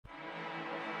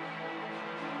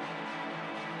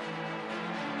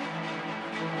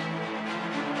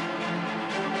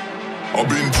I've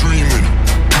been dreaming.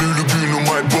 Blue lagoon on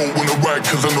my boat when I ride,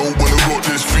 cause I know when I got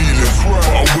this feeling. But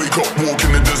I wake up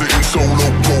walking the desert in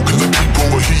solo, bro, cause I keep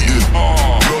overheating.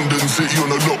 London City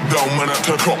on a lockdown, man, had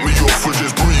to cut me off for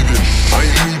just breathing. I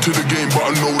ain't new to the game, but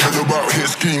I know that they're out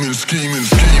here scheming. On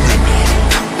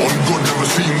God, never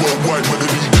seen worldwide, but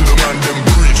they lead to the man, them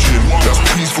preaching. That's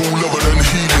peaceful, loving and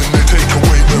healing. They take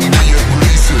away when we ain't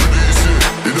releasing.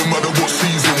 It don't matter what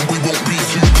season, we won't be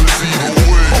too conceded.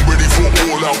 I'm ready for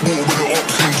all-out war with the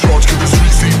ops in charge, cause the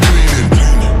streets keep cleaning.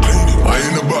 I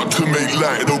ain't about to make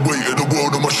light of the weight of the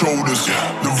world on my shoulders.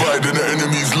 Dividing the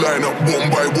enemies line up one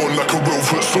by one like a real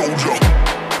foot soldier.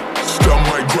 Stand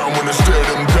my ground when I stare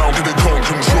them down, cause they can't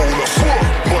control us.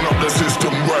 Run up the system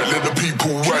right, let the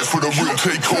people rise for the real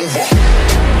takeover.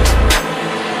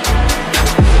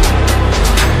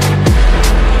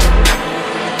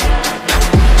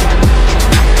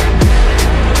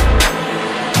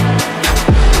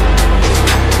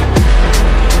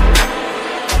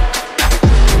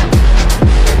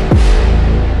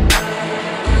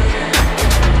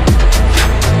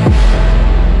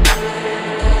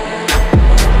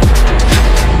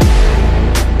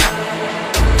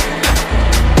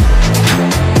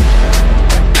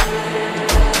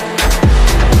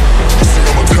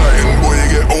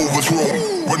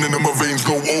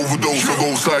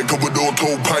 Covered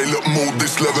autopilot mode,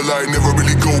 this level I never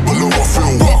really go below, I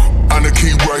feel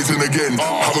anarchy rising again,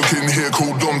 havoc in here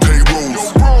called Dante Rose.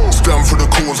 Stand for the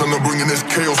cause and I'm bringing this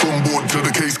chaos on board till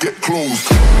the case get closed.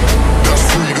 That's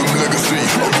freedom legacy,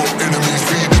 I've got enemies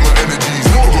feeding my energies.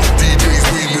 I've got DJs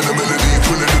wheeling the melodies,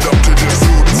 pulling it up to just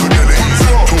feel the fidelities.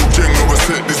 Told Jenga I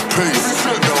set this pace,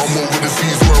 now I'm over the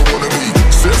seas where I wanna be.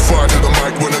 Set fire to the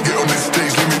mic when I get on this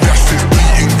stage, let me dash this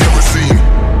beat in kerosene.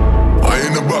 I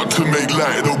ain't about to make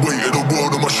light of the weight of the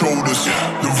world on my shoulders.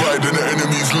 Dividing the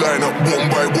enemies line up one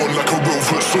by one like a real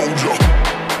foot soldier.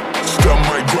 Stand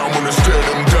my ground when I stare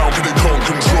them down, cause they can't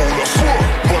control us.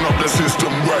 Run up the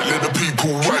system right, let the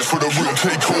people rise for the real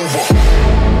takeover.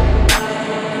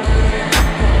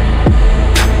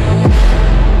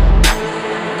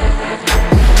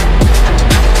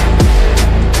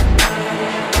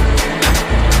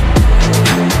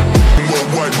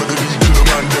 Worldwide, but they lead to the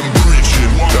man, them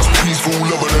preaching. That's peaceful,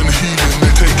 loving and healing.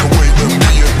 They take away when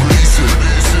we ain't releasing.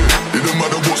 It don't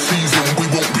matter what season, we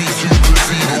won't be too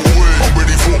conceded. I'm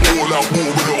ready for all-out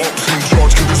war with the ops in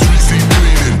charge, cause the streets keep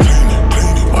cleaning.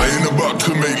 I ain't about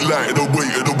to make light of the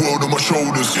weight of the world on my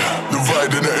shoulders.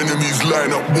 Dividing the enemies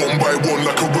line up one by one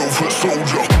like a real foot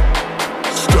soldier.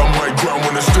 Stand my ground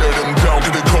when I stare them down,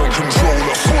 cause they can't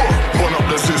control us. Run up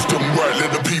the system right,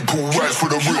 let the people rise for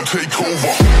the real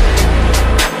takeover.